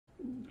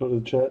Go to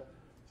the chat.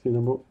 See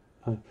number.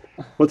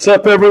 What's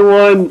up,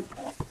 everyone?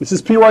 This is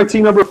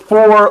PYT number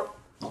 4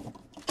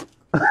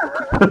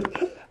 of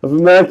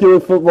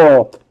Immaculate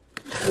Football.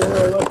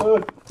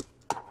 Oh,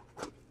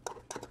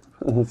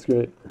 that's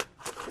great.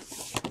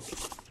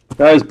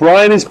 Guys,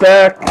 Brian is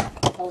back.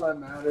 All that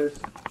matters.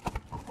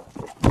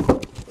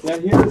 Yeah,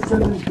 here's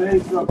Simmons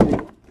base rookie.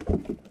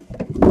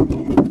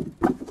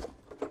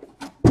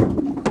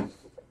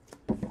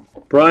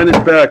 Brian is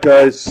back,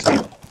 guys.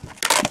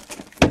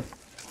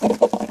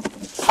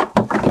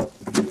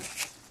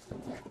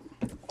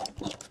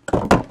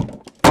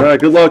 All right,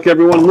 good luck,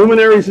 everyone.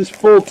 Luminaries is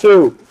full,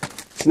 too.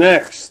 It's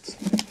next.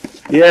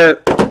 Yeah,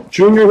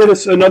 Junior hit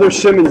us another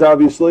Simmons,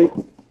 obviously.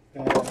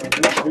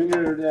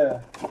 Junior,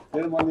 yeah.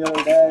 Hit him on the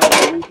other day, on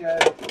the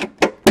weekend.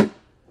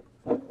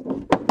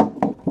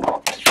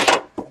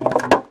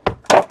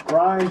 And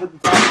Brian's at the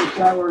top of the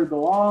chat where he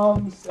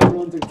belongs.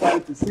 Everyone's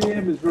excited to see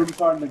him. His room's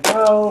starting to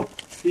go.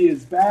 He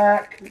is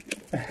back.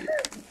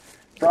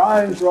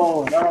 Brian's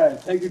rolling. All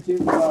right, take your team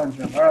to lunch.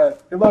 All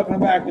right, good luck in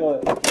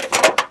Immaculate.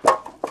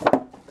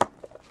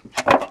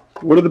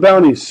 What are the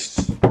bounties?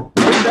 One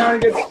bounty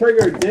gets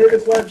triggered.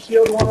 Davis Webb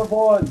Shield 1 of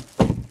 1.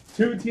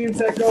 2 teams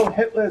that go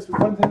hitless. We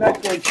come to the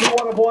next one. 2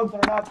 1 of 1s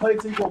that are not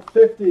plates equal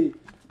 50.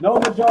 No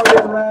majority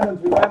of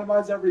randoms. We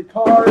randomize every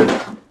card.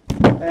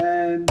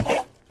 And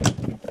I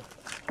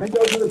think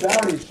those are the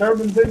bounties.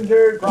 Sherman's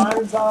injured.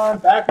 Brian's on.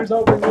 Backers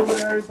open.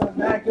 Luminaries on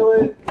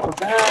Immaculate. We're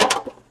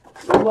back.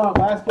 Good luck.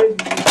 Last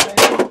page is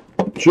insane.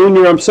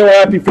 Junior, I'm so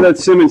happy for that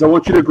Simmons. I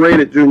want you to grade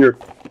it, Junior.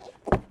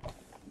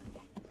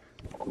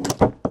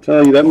 I'm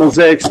telling you, that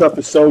mosaic stuff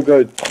is so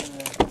good.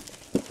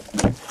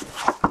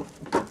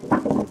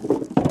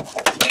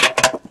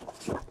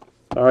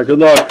 All right, good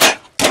luck.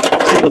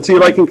 Let's see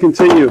if I can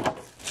continue.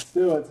 Let's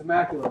do it. It's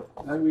Immaculate.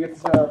 Now we get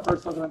to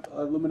first look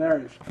at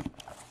Luminaries.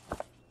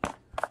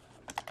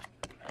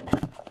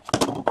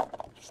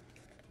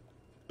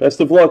 Best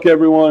of luck,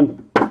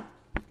 everyone.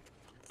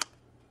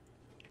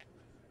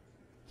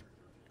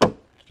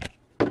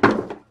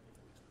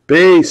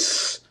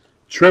 Base.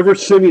 Trevor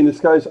Simeon. This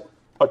guy's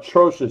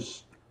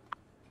atrocious.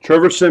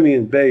 Trevor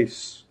Simeon,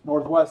 base.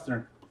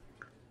 Northwestern.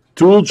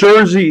 Dual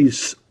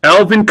jerseys.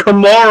 Alvin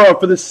Kamara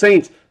for the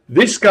Saints.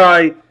 This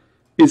guy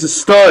is a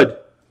stud.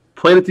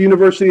 Played at the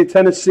University of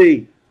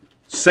Tennessee.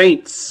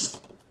 Saints.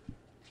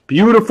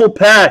 Beautiful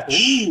patch.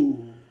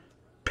 Ooh.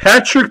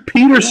 Patrick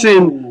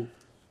Peterson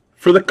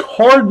for the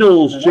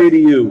Cardinals,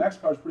 JDU. The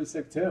next card's pretty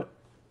sick, too.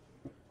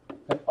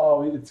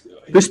 Oh,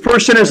 This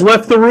person has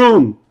left the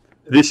room.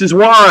 This is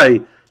why.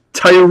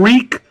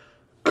 Tyreek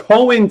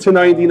Cohen to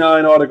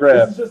 99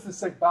 autograph. This is just a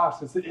sick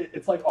box.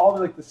 It's like all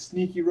the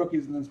sneaky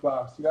rookies in this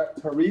box. You got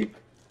Tariq,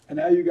 and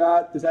now you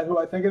got, is that who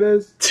I think it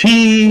is?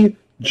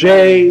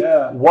 T.J.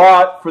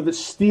 Watt for the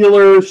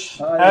Steelers.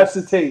 Nice.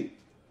 Acetate.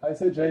 I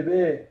say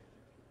JB.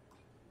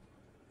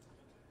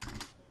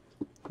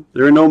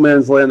 They're in no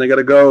man's land. They got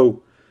to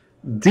go.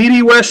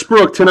 D.D.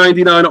 Westbrook to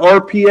 99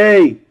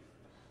 RPA.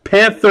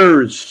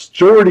 Panthers.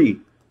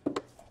 Jordy.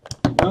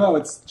 No,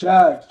 it's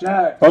Jags.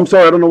 I'm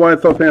sorry. I don't know why I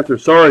thought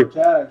Panthers. Sorry.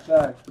 Jags.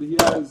 But he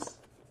has...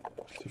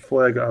 It's a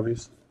flag,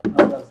 obviously.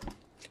 Oh,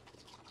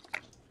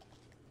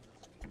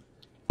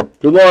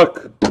 Good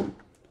luck.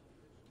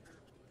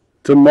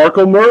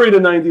 DeMarco Murray to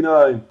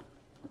 99.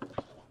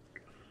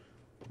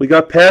 We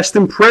got past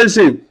and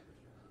present.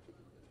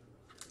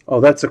 Oh,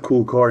 that's a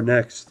cool card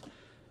next.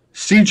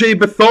 C.J.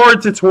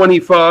 Beathard to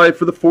 25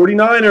 for the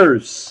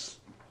 49ers.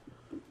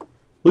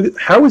 Look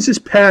at, how is this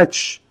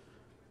patch?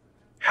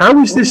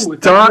 How is this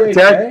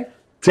Dak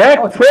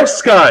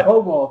Prescott?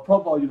 Pro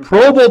Bowl uniform.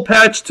 Pro Bowl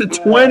patch to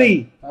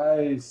 20.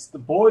 Nice. The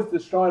boys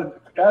destroyed.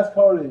 Ask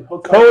Cody.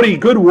 Cody,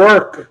 good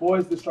work. The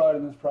boys destroyed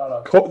in this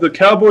product. The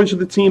Cowboys are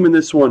the team in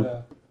this one.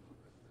 Yeah.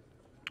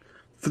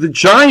 For the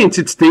Giants,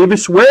 it's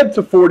Davis Webb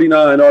to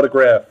 49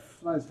 autograph.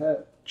 Nice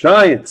hit.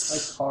 Giants.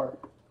 Nice card.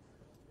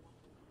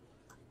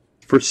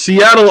 For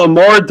Seattle,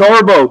 Amar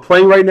Darbo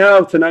playing right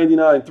now to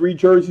 99. 3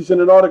 jerseys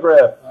and an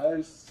autograph.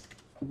 Nice.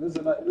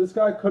 This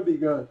guy could be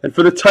good. And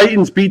for the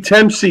Titans, B.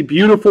 Tempsey,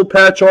 beautiful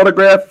patch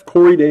autograph of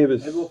Corey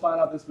Davis. Maybe we'll find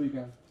out this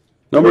weekend.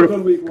 Number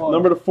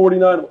to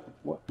 49.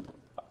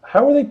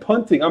 How are they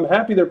punting? I'm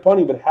happy they're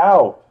punting, but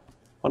how?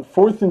 On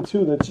 4th and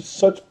 2, that's just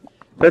such.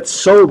 That's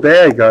so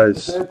bad,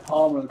 guys.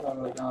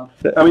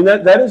 I mean,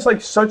 that is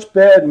like such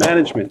bad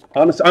management.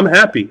 Honestly, I'm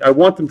happy. I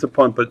want them to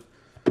punt, but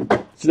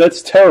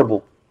that's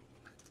terrible.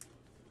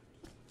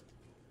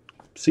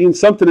 I'm seeing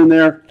something in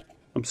there.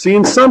 I'm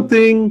seeing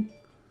something.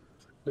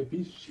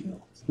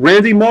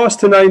 Randy Moss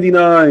to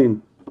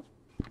 99.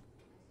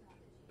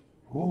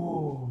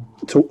 Ooh.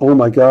 Oh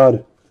my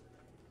God.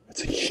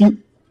 It's a huge.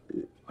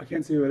 I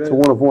can't see who it is. It's a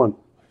 1 of 1. I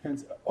can't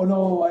see. Oh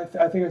no, I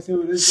think I see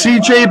who it is.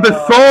 C.J.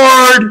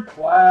 Beathard.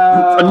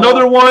 Wow.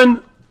 Another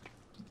one.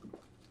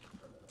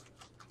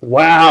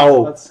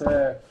 Wow. That's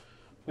sick.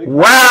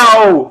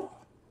 Wow.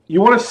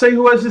 You want to say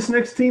who has this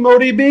next team,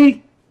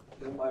 ODB?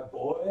 My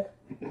boy.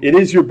 It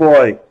is your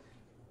boy.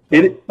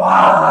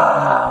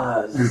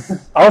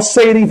 Baz. I'll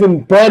say it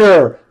even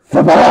better.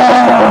 The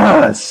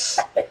boss!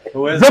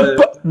 Who is The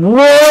it?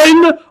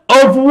 1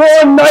 of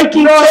 1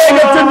 Nike tag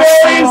of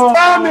Demarius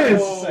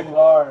Thomas! Sick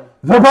card.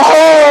 The It's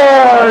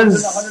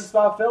boss! a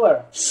 100-spot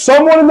filler.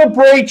 Someone in the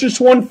break just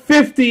won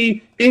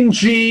 50 in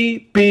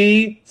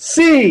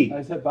GBC.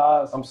 Nice hit,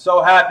 Boz. I'm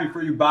so happy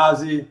for you,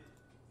 Bazzi.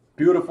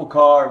 Beautiful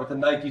card with the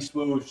Nike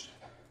swoosh.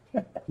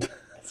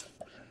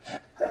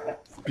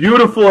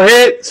 Beautiful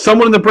hit.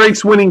 Someone in the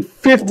break's winning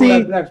 50.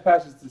 That next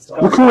patch is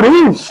disgusting. Look who it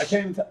is. I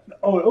can't even tell.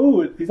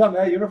 Oh, he's on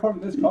that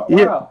uniform in this card.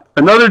 Yeah. Wow.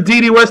 Another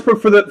D.D.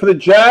 Westbrook for the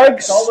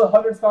Jags. It's all the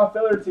 100-spot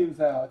filler teams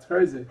now. It's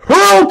crazy.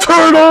 Hurl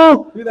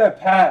Turtle. Look at that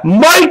patch.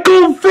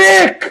 Michael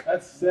Vick.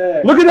 That's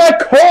sick. Look at that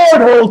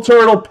card, Hurl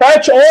Turtle.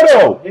 Patch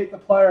auto. I hate the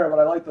player, but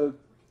I like the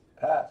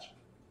patch.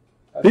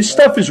 That's This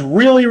sick. stuff is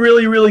really,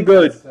 really, really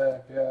good. That's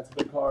sick. Yeah, it's a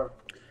big card.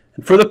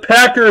 For the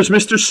Packers,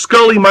 Mr.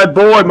 Scully, my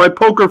boy, my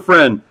poker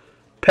friend.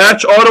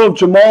 Patch auto of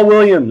Jamal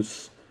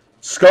Williams.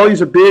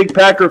 Scully's a big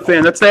Packer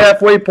fan. That's the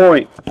halfway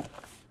point.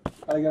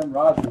 Gotta get him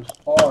Rodgers.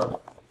 Hard.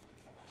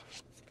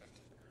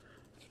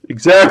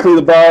 Exactly,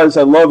 the Boz.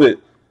 I love it.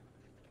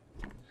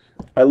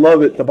 I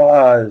love it, the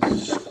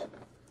Boz.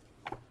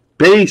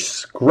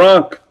 Base,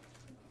 Gronk.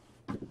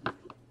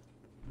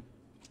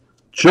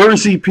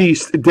 Jersey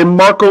piece,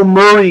 DeMarco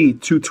Murray,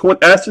 220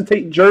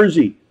 acetate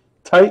jersey.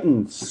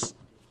 Titans.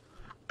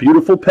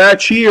 Beautiful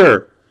patch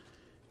here.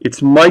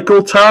 It's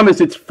Michael Thomas.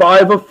 It's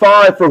 5 of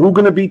 5 for who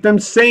gonna beat them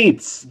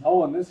Saints. No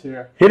one this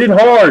year. Hit it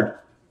hard.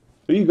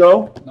 There you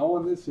go. No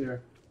one this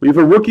year. We have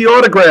a rookie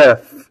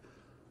autograph.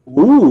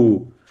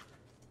 Ooh.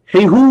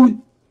 Hey,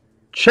 who?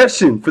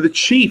 Chesson for the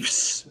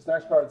Chiefs. This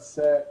next card's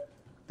sick.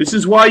 This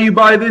is why you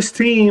buy this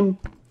team.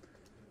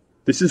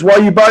 This is why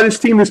you buy this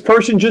team. This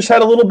person just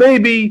had a little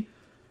baby.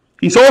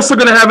 He's also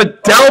going to have a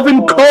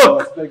Dalvin That's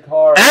Cook. a big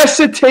card.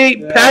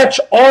 Acetate patch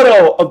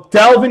auto of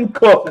Dalvin The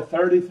Cook.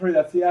 33.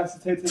 That's the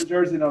acetates in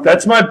jersey number.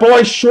 That's my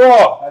boy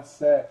Shaw. That's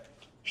sick.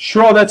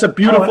 Shaw, that's a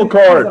beautiful and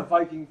That's a card.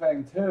 Viking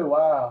thing too.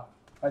 Wow.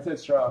 I said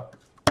straw.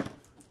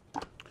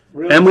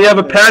 Really And we have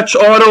a sick. patch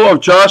auto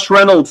of Josh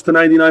Reynolds to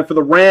 99 for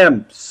the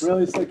Rams.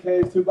 Really sick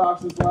case. 2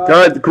 boxes left.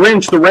 God, the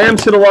Grinch, the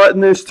Rams hit a lot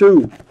in this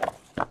too.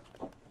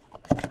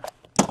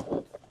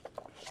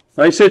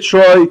 Nice hit,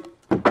 Troy.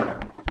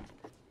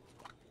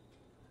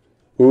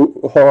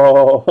 Ooh,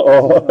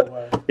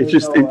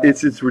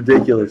 it's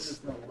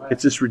ridiculous.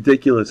 It's just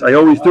ridiculous. I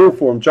always do it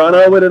for him. John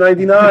Elway at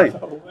 99.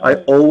 I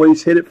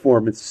always hit it for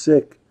him. It's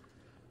sick.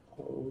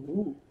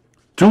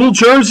 Dual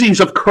jerseys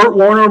of Kurt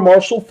Warner and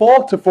Marshall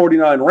Faulk to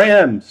 49.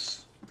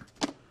 Rams.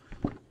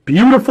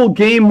 Beautiful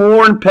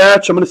game-worn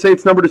patch. I'm going to say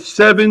it's number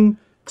 7.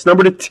 It's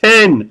number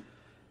 10.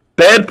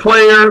 Bad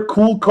player,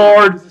 cool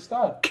card. He's a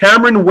stud.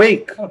 Cameron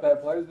Wake. Not a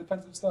bad player. He's a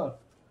defensive stud.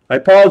 I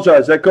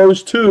apologize. That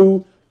goes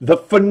to the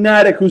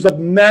Fanatic, who's a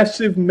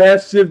massive,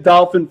 massive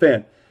Dolphin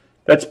fan.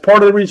 That's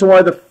part of the reason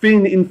why the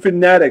Fin in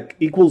Fanatic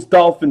equals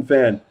Dolphin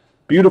fan.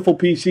 Beautiful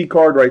PC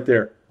card right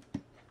there.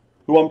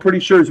 Who I'm pretty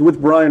sure is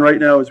with Brian right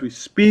now as we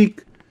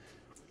speak.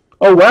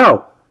 Oh,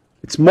 wow.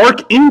 It's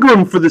Mark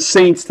Ingram for the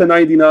Saints to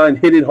 99.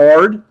 Hit it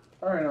hard.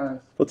 Very nice.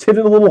 Let's hit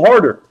it a little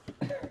harder.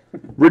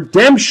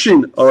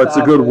 Redemption. Oh, it's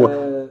a good one.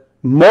 It.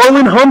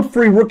 Marlon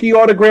Humphrey, rookie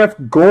autograph,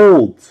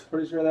 gold.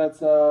 Pretty sure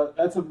that's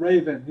a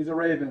Raven. He's a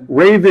Raven.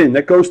 Raven.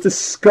 That goes to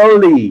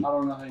Scully. I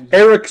don't know how you.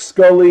 Eric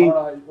Scully.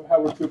 I don't know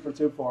how we're 2 for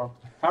 2 for him.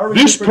 How are we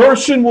This 2 for 2?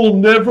 person will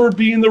never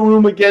be in the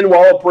room again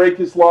while a break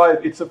is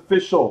live. It's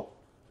official.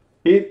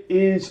 It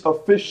is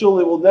official.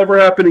 It will never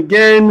happen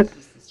again.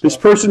 This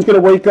person's going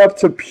to wake up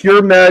to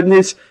pure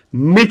madness.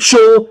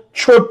 Mitchell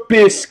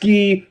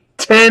Trubisky,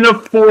 10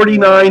 of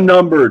 49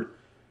 numbered.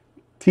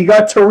 He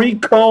got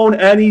Tariq Cohen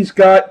and he's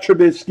got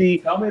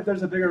Trubisky. Tell me if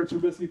there's a bigger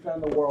Trubisky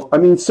fan in the world. I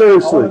mean, I want to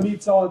seriously.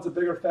 meet someone that's a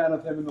bigger fan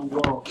of him in the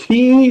world.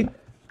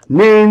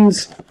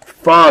 Keenan's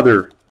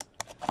father.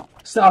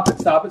 Stop it,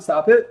 stop it,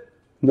 stop it.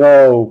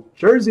 No.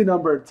 Jersey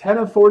number 10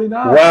 of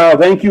 49. Wow,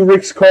 thank you,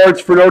 Rick's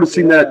Cards, for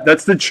noticing Yeah. that.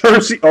 That's the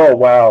jersey. Oh,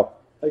 wow.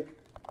 Like,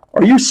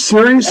 Are you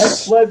serious?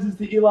 XSplit is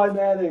to Eli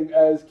Manning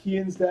as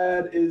Kean's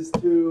dad is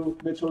to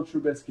Mitchell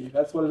Trubisky.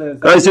 That's what it is.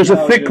 Guys, there's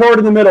a thick card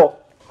in the middle.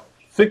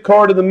 Thick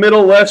card in the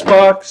middle, last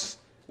box.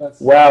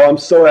 Wow, I'm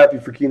so happy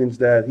for Keenan's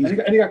dad. He's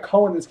And he got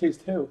Cohen in this case,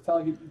 too. It's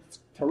not like it's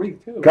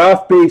Tariq, too.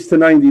 Goff base to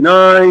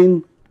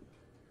 99.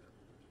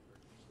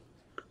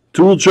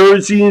 Dual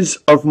jerseys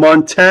of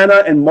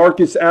Montana and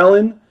Marcus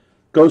Allen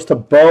goes to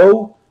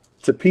Bo.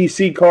 It's a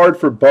PC card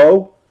for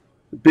Bo.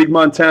 Big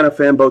Montana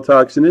fan Bo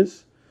Toxin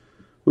is.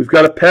 We've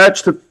got a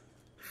patch to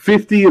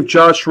 50 of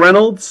Josh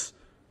Reynolds.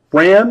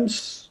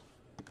 Rams.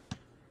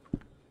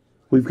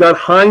 We've got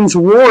Hines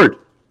Ward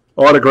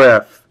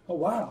autograph Oh,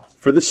 wow.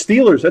 for the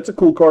Steelers. That's a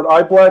cool card.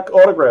 Eye black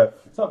autograph.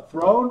 What's up,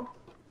 Throne?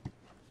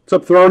 What's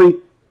up,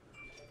 Throny?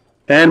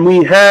 And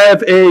we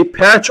have a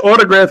patch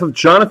autograph of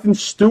Jonathan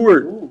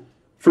Stewart Ooh.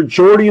 for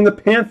Jordy and the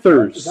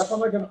Panthers. Is that from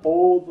like an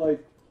old,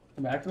 like,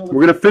 Immaculate?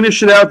 We're going to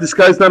finish it out. This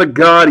guy's not a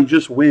god. He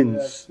just Yeah,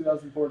 wins.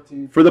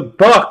 2014. For the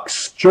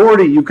Bucks,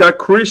 Jordy, you've got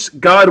Chris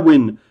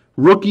Godwin,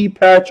 rookie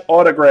patch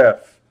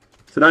autograph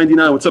to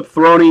 99. What's up,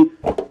 Throny?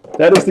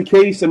 That is the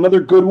case. Another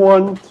good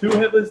one. 2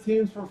 hitless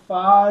teams for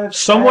 5.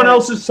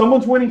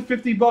 Someone's winning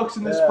 $50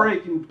 in this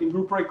break in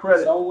group break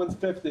credit. Someone wins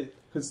 50.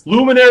 Because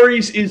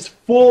Luminaries is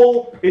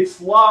full. It's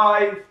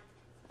live.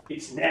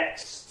 It's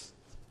next.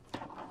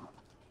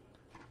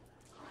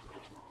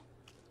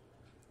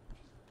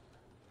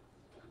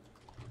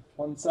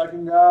 One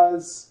second,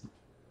 guys.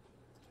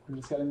 We're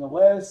just getting the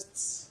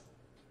lists,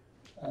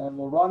 and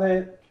we'll run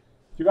it.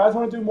 If you guys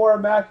want to do more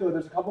Immaculate,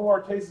 there's a couple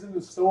more cases in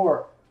the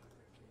store.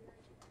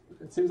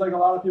 It seems like a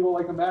lot of people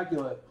like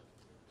Immaculate.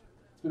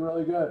 It's been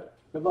really good.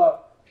 Good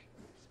luck.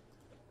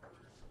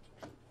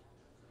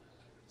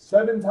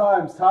 7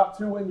 times, top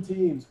 2 win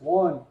teams.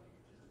 1,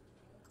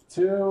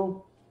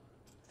 2,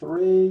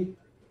 3,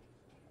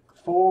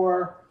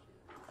 4,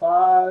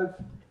 5,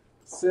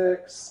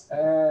 6,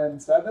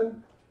 and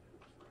 7.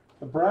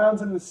 The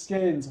Browns and the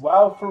Skins.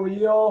 Wow, for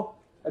real,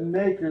 and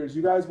Makers.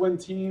 You guys win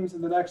teams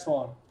in the next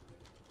one.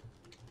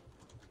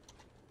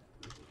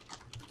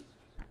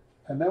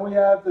 And then we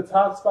have the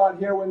top spot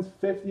here wins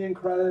 50 in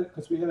credit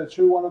because we hit a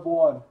true 1 of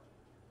 1.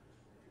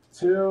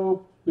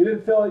 2. We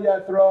didn't fill it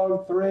yet.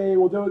 Throne. 3.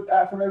 We'll do it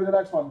after maybe the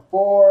next one.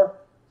 4,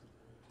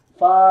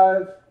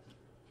 5,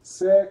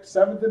 6.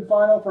 7th and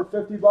final for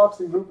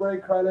 $50 in group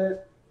break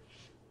credit.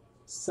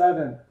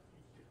 7.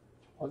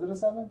 Was it a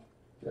 7?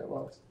 Yeah, it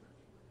was.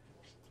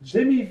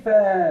 Jimmy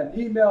Fan,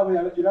 email me.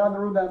 You're not in the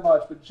room that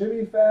much, but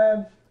Jimmy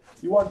Fan,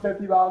 you won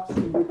 $50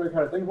 in group break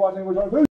credit. Thanks for watching.